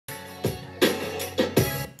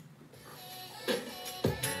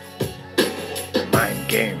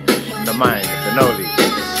game in the mind of the MrNoLeads.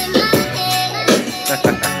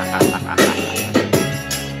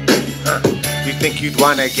 You think you'd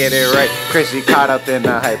wanna get it right? Crazy caught up in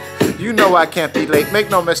the hype. You know I can't be late, make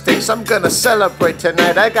no mistakes, I'm gonna celebrate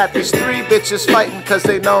tonight. I got these 3 bitches fighting cause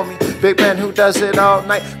they know me. Big man who does it all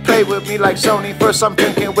night, play with me like Sony. First I'm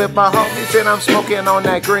drinking with my homies, then I'm smoking on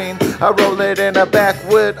that green. I roll it in a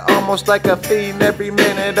backwood, almost like a fiend. Every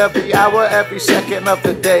minute of the hour, every second of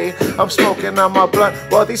the day, I'm smoking on my blunt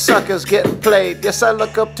while these suckers getting played. Yes, I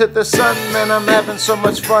look up to the sun, man, I'm having so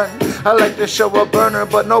much fun. I like to show a burner,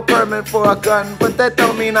 but no permit for a gun. But that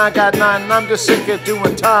don't mean I got none, I'm just sick of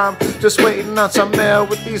doing time. Just waiting on some mail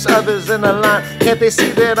with these others in the line. Can't they see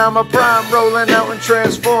that I'm a prime? Rolling out and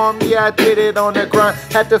transform. Yeah, I did it on the grind.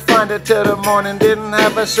 Had to find it till the morning. Didn't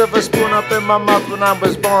have a silver spoon up in my mouth when I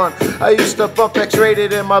was born. I used to bump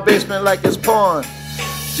X-rated in my basement like it's porn.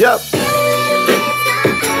 Yup.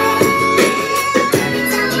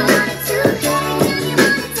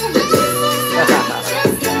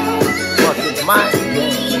 Fucking mind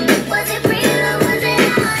game.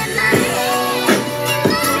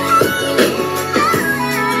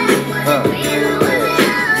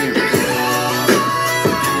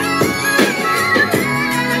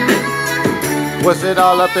 Was it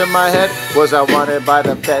all up in my head? Was I wanted by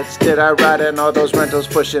the feds? Did I ride in all those rentals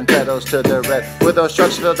pushing pedals to the red? Were those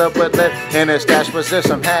trucks filled up with lead? In his stash was there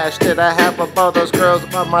some hash? Did I have up all those girls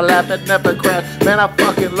on my lap that never crashed? Man, I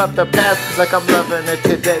fucking love the past like I'm loving it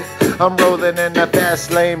today. I'm rolling in the fast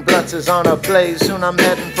lane, blunts is on a blaze. Soon I'm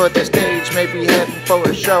heading for the stage, maybe heading for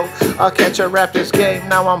a show. I'll catch a Raptors game,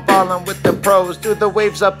 now I'm ballin' with the pros. Do the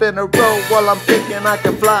waves up in a row while I'm thinking I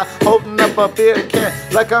can fly. Holding up a beer can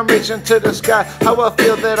like I'm reaching to the sky. How I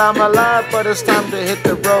feel that I'm alive, but it's time to hit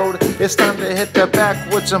the road. It's time to hit the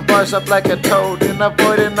backwoods and bars up like a toad. And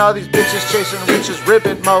avoiding all these bitches chasing riches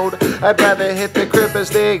ribbit mode. I'd rather hit the crib as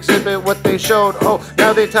they exhibit what they showed. Oh,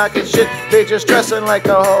 now they talking shit, they just dressing like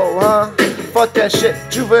a hoe, huh? Fuck that shit,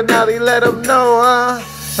 juvenile, let them know, huh?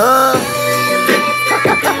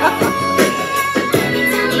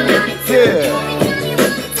 Yeah.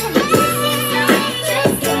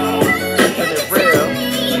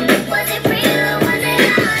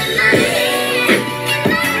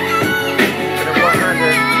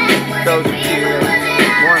 Those are you,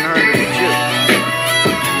 100 is you.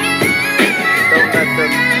 Don't let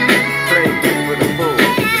them play you for the fool,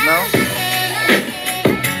 you know?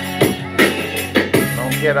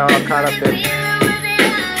 Don't get all caught up in